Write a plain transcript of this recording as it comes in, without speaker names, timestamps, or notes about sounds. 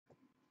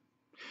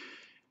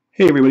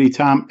Hey everybody,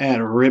 Tom at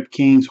Rip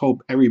Kings.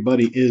 Hope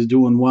everybody is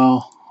doing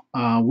well.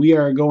 We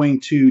are going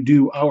to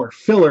do our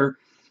filler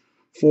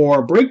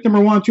for break number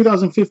 1,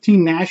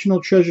 2015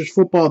 National Treasures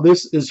Football.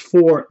 This is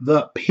for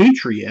the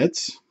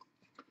Patriots.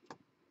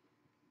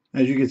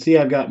 As you can see,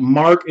 I've got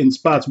Mark in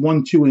spots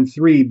 1, 2, and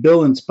 3,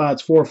 Bill in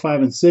spots 4,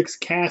 5, and 6,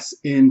 Cass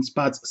in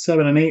spots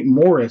 7 and 8,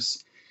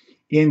 Morris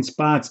in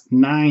spots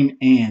 9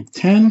 and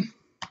 10.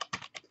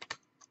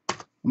 I'm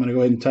going to go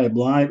ahead and type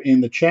live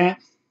in the chat.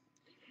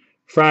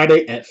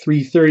 Friday at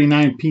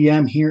 3:39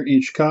 p.m. here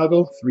in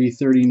Chicago,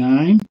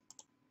 3:39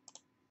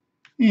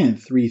 and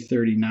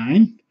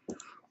 3:39.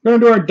 We're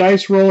going to do our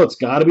dice roll. It's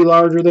got to be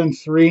larger than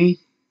 3.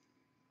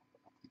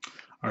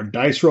 Our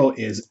dice roll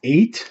is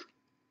 8.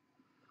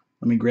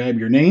 Let me grab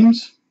your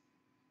names.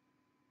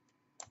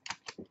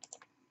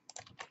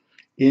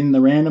 In the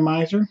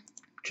randomizer,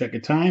 check a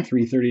time,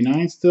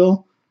 3:39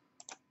 still.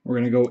 We're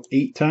going to go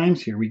 8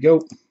 times. Here we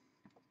go.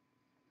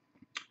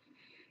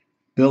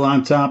 Bill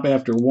on top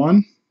after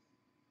 1.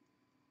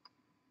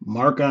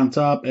 Mark on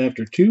top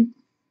after 2.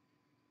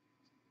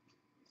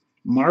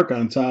 Mark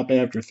on top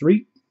after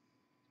 3.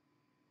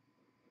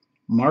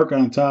 Mark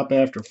on top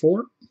after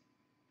 4.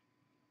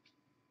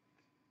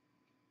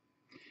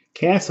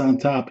 Cass on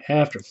top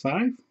after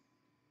 5.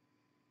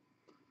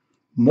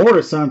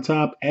 Morris on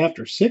top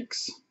after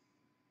 6.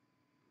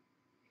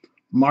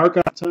 Mark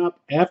on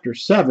top after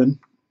 7.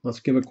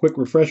 Let's give a quick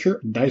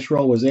refresher. Dice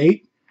roll was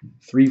 8.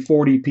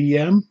 3:40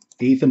 p.m.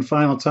 8th and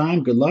final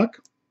time. Good luck.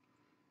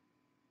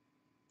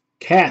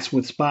 Cass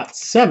with spot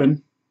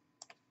 7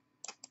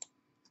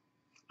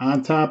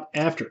 on top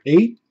after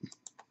 8.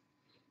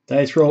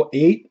 Dice roll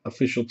 8,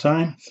 official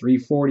time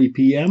 3:40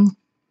 p.m.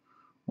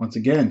 Once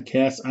again,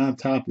 Cass on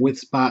top with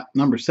spot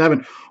number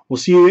 7. We'll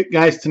see you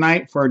guys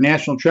tonight for our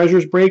National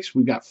Treasures breaks.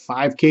 We've got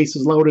 5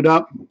 cases loaded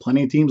up.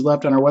 Plenty of teams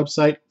left on our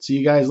website. See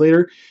you guys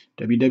later.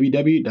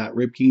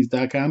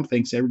 www.ripkings.com.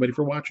 Thanks everybody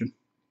for watching.